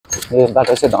यो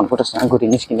बाटो चाहिँ धनकुटा साँगुरी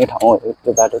निस्किने ठाउँ हो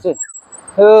त्यो बाटो चाहिँ।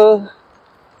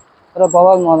 तर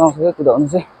बवाल मजा आउँछ क्या कुदाउनु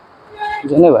चाहिँ,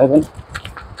 जे नै भए पनि।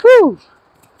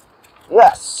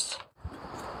 यस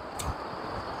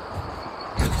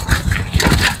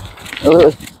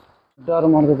डर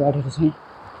मर्दो बाटो चाहिँ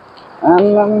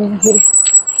आम्मा फेरि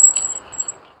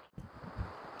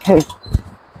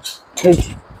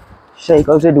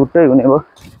साइकल चाहिँ ढुट्टै हुने भयो।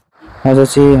 आज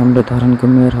चाहिँ हाम्रो धरानको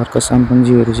मेयर हर्क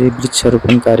साम्पङजीहरू चाहिँ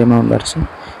वृक्षारोपण कार्यमा आउनुभएको छ,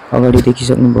 अगाडि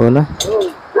देखिसक्नुभयो होला।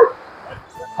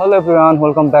 Hello everyone,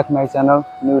 welcome back my channel,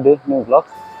 new day new vlog.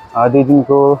 2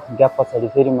 दिनको ग्याप पछाडि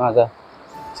फेरि म आज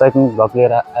साइक्लिङ भ्लग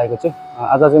लिएर आएको छु।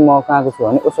 आज चाहिँ म कहाँको छु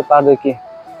भने उसो पारदेखि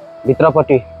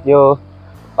भित्रपट्टि यो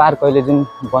पार्क अहिले जुन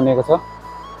बनेको छ,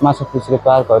 माछापुच्छ्रे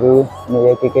पार्कहरू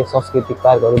अनि के सांस्कृतिक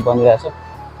पार्कहरू बनिरहेछ,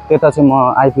 त्यता चाहिँ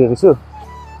म आइपुगेको छु।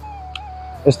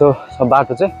 यस्तो छ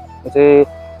बाटो चाहिँ, यो चाहिँ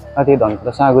माथि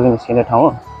धनकुटा साँगुरी निस्किने ठाउँ हो।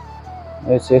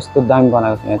 यो चाहिँ यस्तो दामी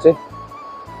बनाएको छ यहाँ चाहिँ।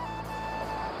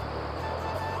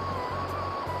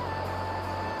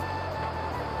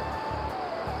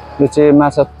 यो चाहिँ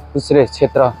माछापुच्छ्रे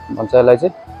क्षेत्र भन्छ यसलाई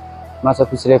चाहिँ,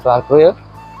 माछापुच्छ्रे पार्क हो यो।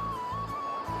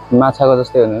 माछाको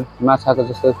जस्तै हो, माछाको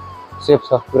जस्तो सेप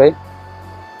छ पुरै,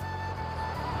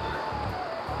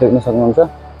 देख्न सक्नुहुन्छ।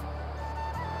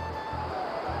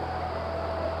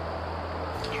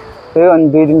 त्यही अनि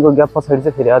 2 दिनको ग्याप पछाडि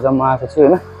चाहिँ फेरि आज म आएको छु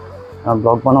होइन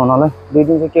भ्लग बनाउनलाई। 2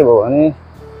 दिन चाहिँ के भयो भने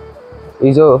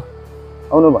हिजो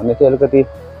आउनु भन्ने थियो, अलिकति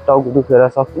टाउको दुखेर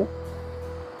सक्थ्यो,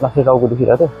 लास्टै टाउको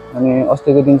दुखिरहेको थियो। अनि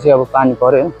अस्तिको दिन चाहिँ अब पानी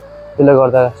पऱ्यो होइन, त्यसले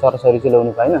गर्दा सरसरी चाहिँ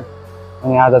ल्याउनु पाइनँ।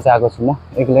 अनि आज चाहिँ आएको छु, म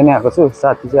एक्लै नै आएको छु,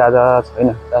 साथी चाहिँ आज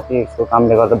छैन, साथीको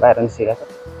कामले गर्दा बाहिर निस्किरहेको छ,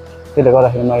 त्यसले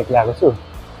गर्दाखेरि म एक्लै आएको छु।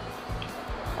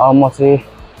 अब म चाहिँ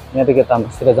यहाँदेखि यता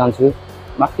बसेर जान्छु,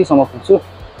 माथिसम्म पुग्छु,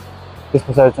 त्यस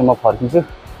पछाडि चाहिँ म फर्किन्छु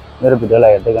मेरो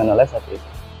भिडियोलाई हेर्दै गर्नलाई साथी।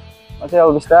 म चाहिँ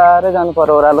अब बिस्तारै जानु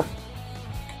पर्यो ओह्रालो।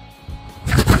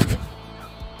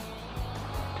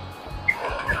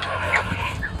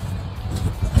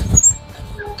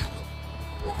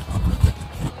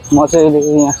 म चाहिँ अहिले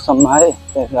यहाँसम्म आएँ,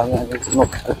 त्यहाँदेखि म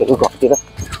फर्केर घरतिर।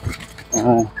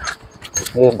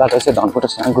 यो बाटो चाहिँ धनकुटा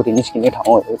साँगुरी निस्किने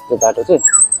ठाउँ हो त्यो बाटो चाहिँ।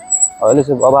 अहिले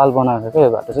चाहिँ बवाल बनाएको क्या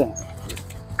यो बाटो चाहिँ।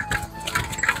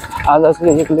 आज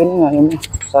चाहिँ एक्लै नै आएँ, म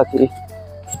साथी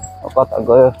कता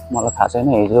गयो मलाई थाहा छैन।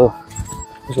 हिजो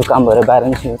उसको काम भएर बाहिर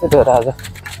निस्केको थियो, तर आज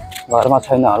घरमा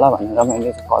छैन होला भनेर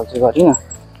मैले चाहिँ कल चाहिँ गरिनँ।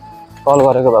 कल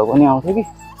गरेको भए पनि आउँथ्यो कि,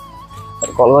 तर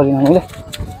कल गरिनँ मैले।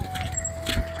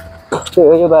 त्यही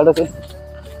हो यो बाटो चाहिँ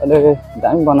अहिले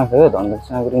दामी बनाएको थियो धनकुटा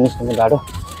साँगुरी निस्किने बाटो,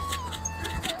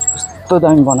 यस्तो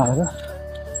दामी बनाएको छ।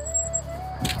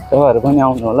 तपाईँहरू पनि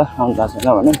आउनु होला, आउनु भएको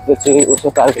छैन भने। त्यो चाहिँ उसो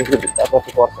पार्कदेखि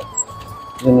भित्रपट्टि पर्छ,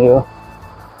 जुन यो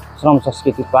श्रम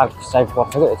संस्कृति पार्क साइड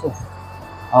पर्छ क्या यो चाहिँ।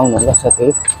 आउनु होला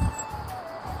साथीहरू।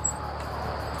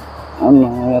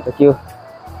 यहाँ त के हो,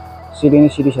 सिडी नै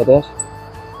सिडी छ त यार,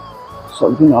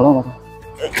 सक्दिनँ होला म त।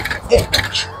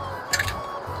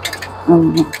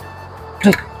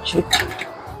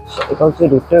 साइकल चाहिँ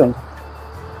ढुट्टै हुन्छ,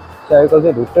 साइकल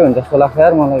चाहिँ ढुट्टै हुन्छ जस्तो लाग्छ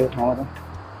यार मलाई यो ठाउँमा त।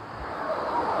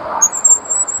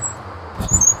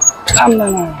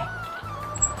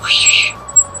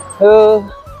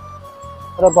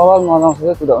 तर बवाल मजा आउँछ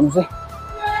क्या कुदाउनु चाहिँ,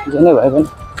 जे नै भए पनि।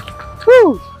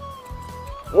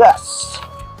 यस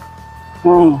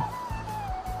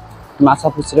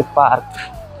माछापुच्छ्रे पार्क,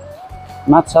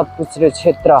 माछापुच्छ्रे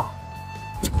क्षेत्र,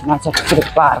 माछापुच्छ्रे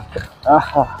पार्क।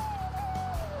 आहा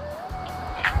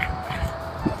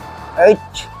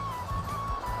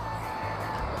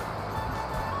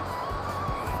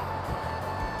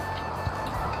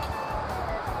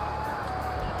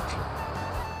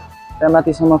त्यहाँ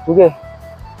माथिसम्म पुगेँ,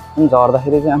 अनि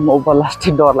झर्दाखेरि चाहिँ आम्मा उपर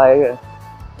लास्टै डर लाग्यो क्या।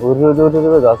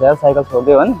 हुर्रुरु झर्छ यार, साइकल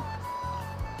छोडिदियो भने,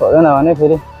 छोडेन भने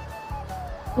फेरि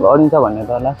लडिन्छ भन्ने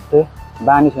त लास्टै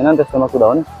बानी छैन नि त्यस्तोमा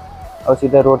कुदाउने। अब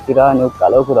सिधै रोडतिर अनि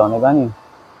उकालो कुदाउने बानी,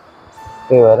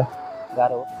 त्यही भएर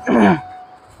गाह्रो हो।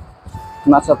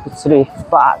 माछापुच्छ्रे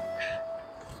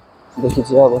पार्कदेखि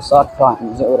चाहिँ अब सर्ट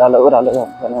हामी चाहिँ ओह्रालो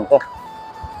जानुपर्ने हुन्छ है।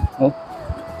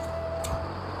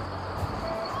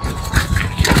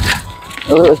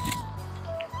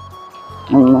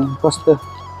 कस्तो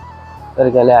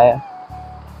तरिकाले आयो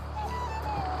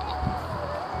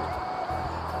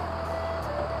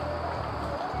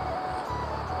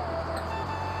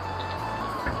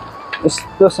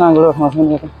यस्तो साँग्लो ठाउँ छ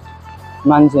नि,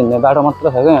 मान्छे हिँड्ने बाटो मात्र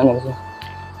छ क्या यहाँनिर चाहिँ।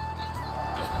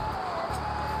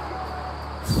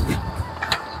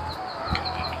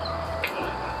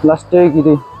 लास्टै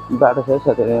गिरी बाटो छ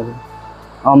साथीहरू।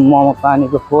 अम्म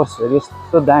पानीको फोर्सहरू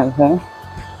यस्तो दामी छ है।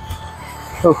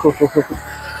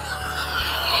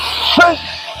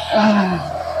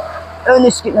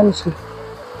 निस्किन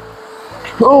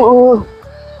ओ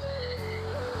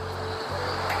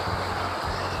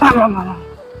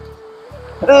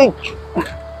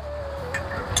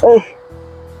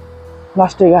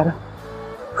लास्ट गाह्रो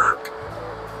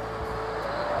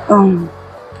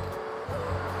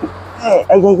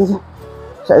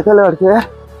साइकल अड्क्यो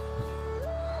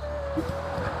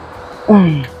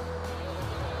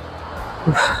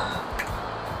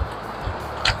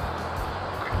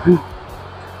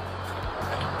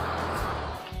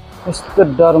यस्तो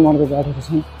डर मर्दो बाटो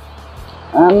छ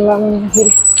आमा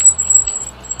फेरि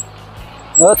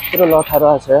यत्रो लथारो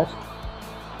आछ यार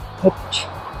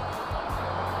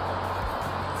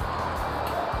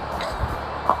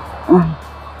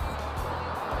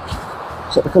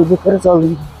साइकल बेकार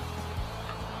चल्दैन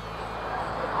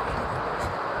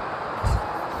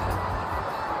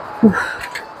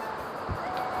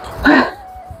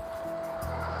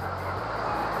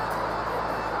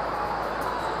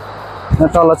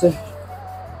तल चाहिँ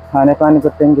खाने पानीको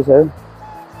ट्याङ्की छ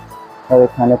है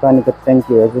खाने पानीको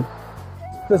ट्याङ्की हो चाहिँ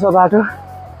त्यो छ बाटो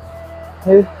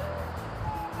है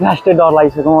लास्टै डर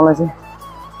लागिसक्यो मलाई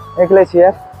चाहिँ एक्लै छु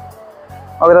यार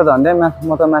अघि त झन्डै म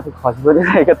त माथि खसी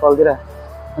परिरहेको तलतिर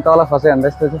तल खस्यो भने त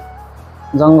यस्तो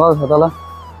चाहिँ जङ्गल छ तल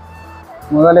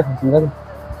मजाले खसिन्छ कि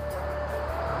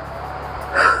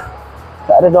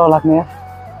साह्रै डर लाग्ने यार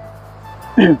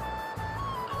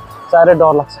साह्रै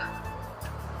डर लाग्छ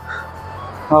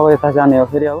अब यता जाने हो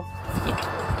फेरि अब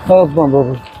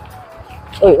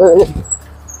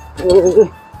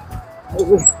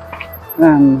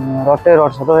रट्टै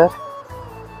रट्छ त यार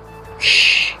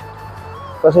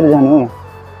कसरी जाने हो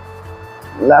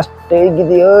लास्टै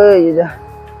गिदियो यो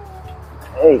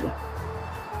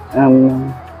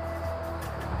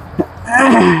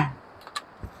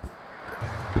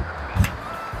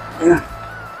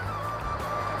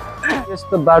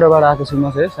यस्तो बाटोबाट आएको छु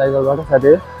म चाहिँ साइकलबाट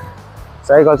साथी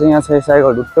साइकल चाहिँ यहाँ छ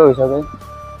साइकल ढुक्कै भइसक्यो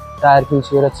टायर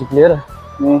फिल्सिएर चिप्लिएर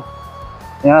अनि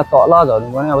यहाँ तल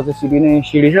झर्नु पर्ने अब चाहिँ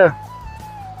सिडी छ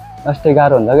लास्टै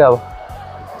गाह्रो हुन्छ क्या अब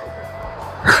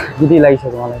गिदी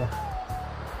लागिसक्यो मलाई त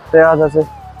त्यही अझ चाहिँ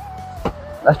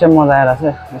लास्ट टाइम मजा आएर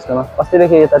चाहिँ यस्तोमा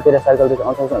अस्तिदेखि यतातिर साइकलतिर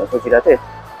आउँछ भनेर सोचिरहेको थिएँ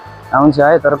आउँछ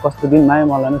आयो तर कस्तो दिनमा आयो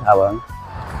मलाई नै थाहा भएन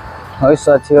है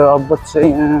साथी अब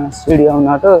चाहिँ यहाँ सिडी आउनु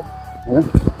आँट्यो होइन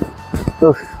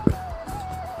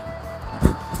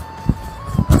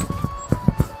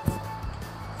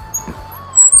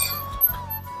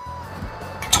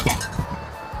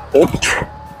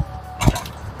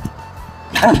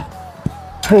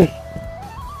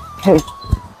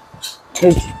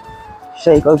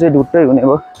साइकल चाहिँ ढुट्टै हुने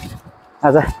भयो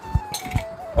आज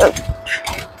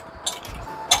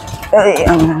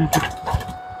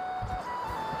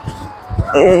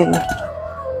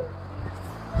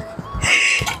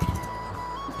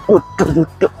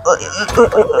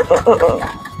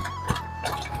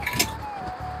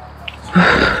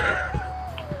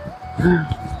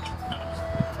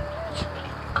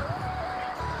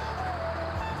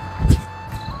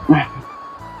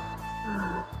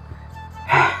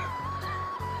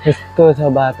यस्तो छ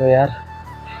बाटो यार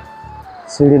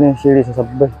सिडी नै सिडी छ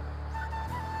सबै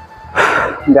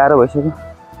गाह्रो भइसक्यो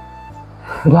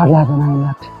डर लाग्यो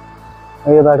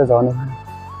मलाई यो बाटो झर्नु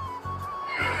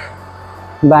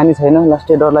बानी छैन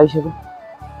लास्टै डर लागिसक्यो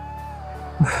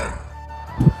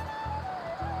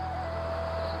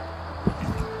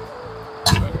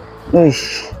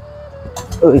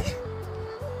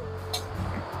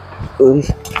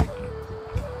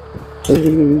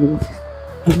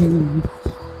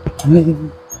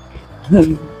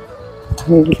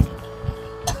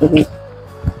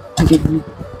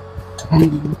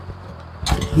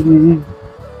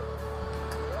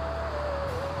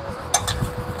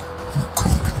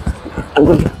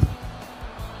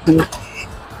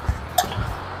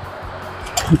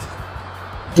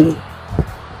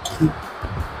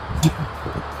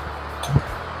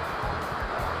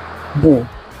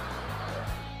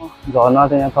झर्ना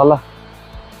चाहिँ यहाँ तल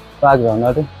पाक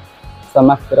झर्ना चाहिँ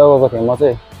समाजतिर गएको थिएँ म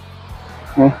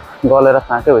चाहिँ गलेर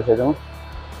फाँकै भइसक्यो म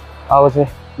अब चाहिँ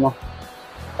म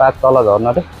पाक तल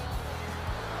झर्ना चाहिँ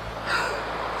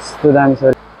यस्तो दामी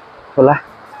छ खोला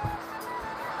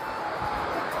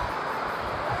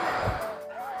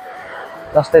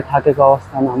जस्तै थाकेको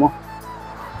अवस्थामा म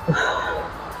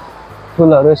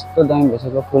फुलहरू यस्तो दामी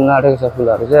भइसक्यो फुल्न आँटेको छ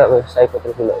फुलहरू चाहिँ अब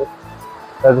सयपत्री फुलहरू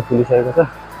चाहिँ फुलिसकेको छ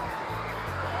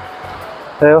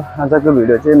त्यही हो आजको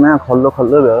भिडियो चाहिँ नयाँ खल्लो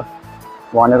भयो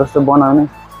भनेको जस्तो बनाउनै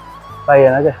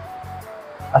पाइएन क्या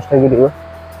आष्टगिरी हो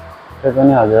त्यो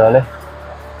पनि हजुरहरूले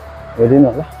हेरिदिनु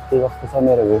होला के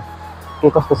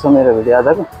कस्तो छ मेरो भिडियो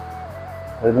आजको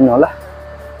हेरिदिनु होला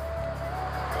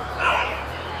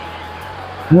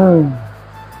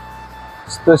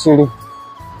यस्तो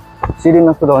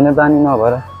सिडीमा कुदाउने बानी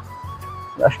नभएर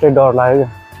लास्टै डर लाग्यो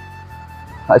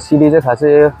क्या। सिडी चाहिँ खासै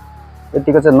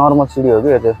यतिको चाहिँ नर्मल सिडी हो कि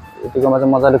त्यो यतिकोमा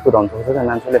चाहिँ मजाले कुदाउनु सक्छ क्या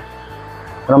मान्छेले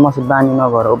र म चाहिँ बानी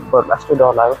नभएर ओभर लास्टै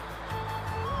डर लाग्यो।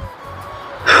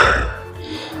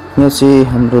 यहाँ चाहिँ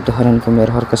हाम्रो धरानको मेयर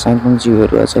हर्क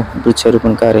साम्पङज्यूहरू आज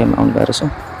वृक्षारोपण कार्यमा आउनुभएको रहेछ।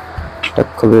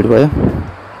 टक्क भेट भयो,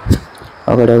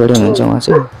 अगाडि हुनुहुन्छ उहाँ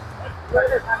चाहिँ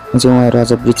उहाँहरू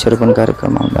आज वृक्षारोपण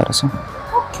कार्यक्रममा आउनुभएको रहेछ।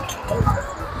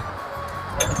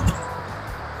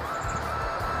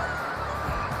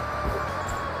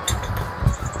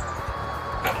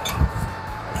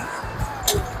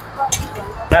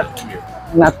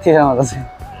 माथि आउँदा चाहिँ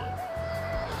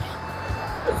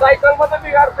साइकलमा त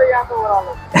बिगार्छ यहाँको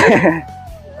ओह्रालो।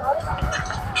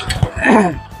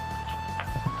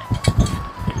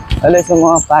 अहिले चाहिँ म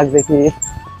पार्कदेखि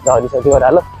झरिसक्यो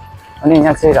ओह्रालो अनि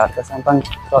यहाँ चाहिँ हर्क साम्पाङ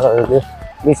सरहरूले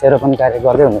वृक्षारोपण कार्य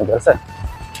गर्दै हुनुहुँदो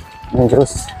रहेछ।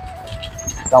 जोस्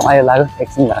रमाइलो लाग्यो,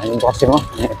 एकछिन भए पनि बसेँ म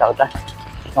यताउता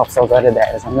सफसफ गरेर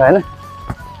भ्याएरसँग होइन,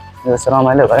 जोस्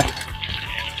रमाइलो भयो।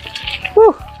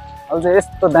 अब चाहिँ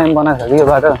यस्तो दामी बनाएको छ कि यो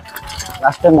बाटो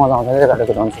लास्टै मजा आउँछ क्या बाटो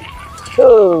कुदाउँछ।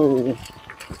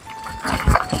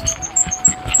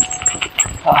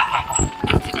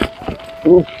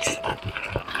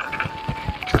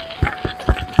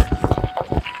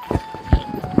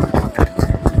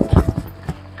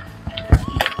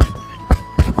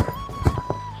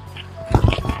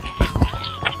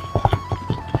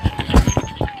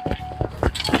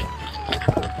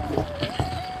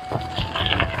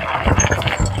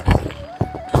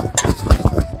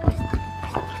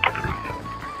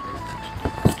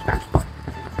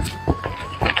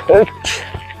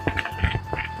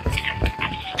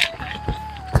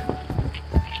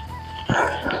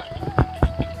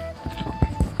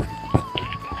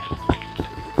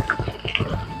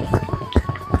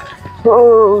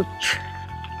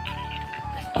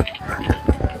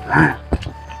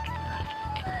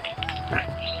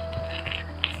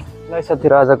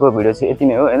 साथीहरु आजको भिडियो चाहिँ यति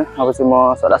नै हो हैन। अब चाहिँ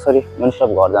म सरासरी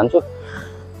ननस्टप घर जान्छु।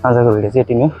 आजको भिडियो चाहिँ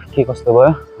यति नै हो। के कस्तो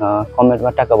भयो कमेन्टमा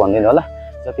ट्याक्क भनिदिनु होला।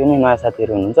 जति नै नयाँ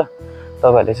साथीहरु हुनुहुन्छ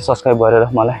तपाईहरुले चाहिँ सब्स्क्राइब गरेर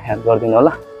मलाई हेल्प गरिदिनु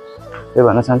होला, यो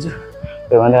भन्न चाहन्छु।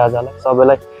 यो भन्दै आजलाई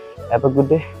सबैलाई ह्याभ अ गुड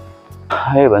डे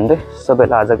है भन्दै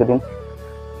सबैलाई आजको दिन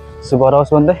शुभ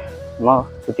रहोस् भन्दै म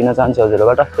छुट्टिन चाहन्छु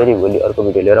हजुरबाट। फेरि भोलि अर्को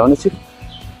भिडियो लिएर आउनेछु।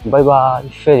 बाई बाई,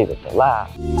 फेरि भेटौँला।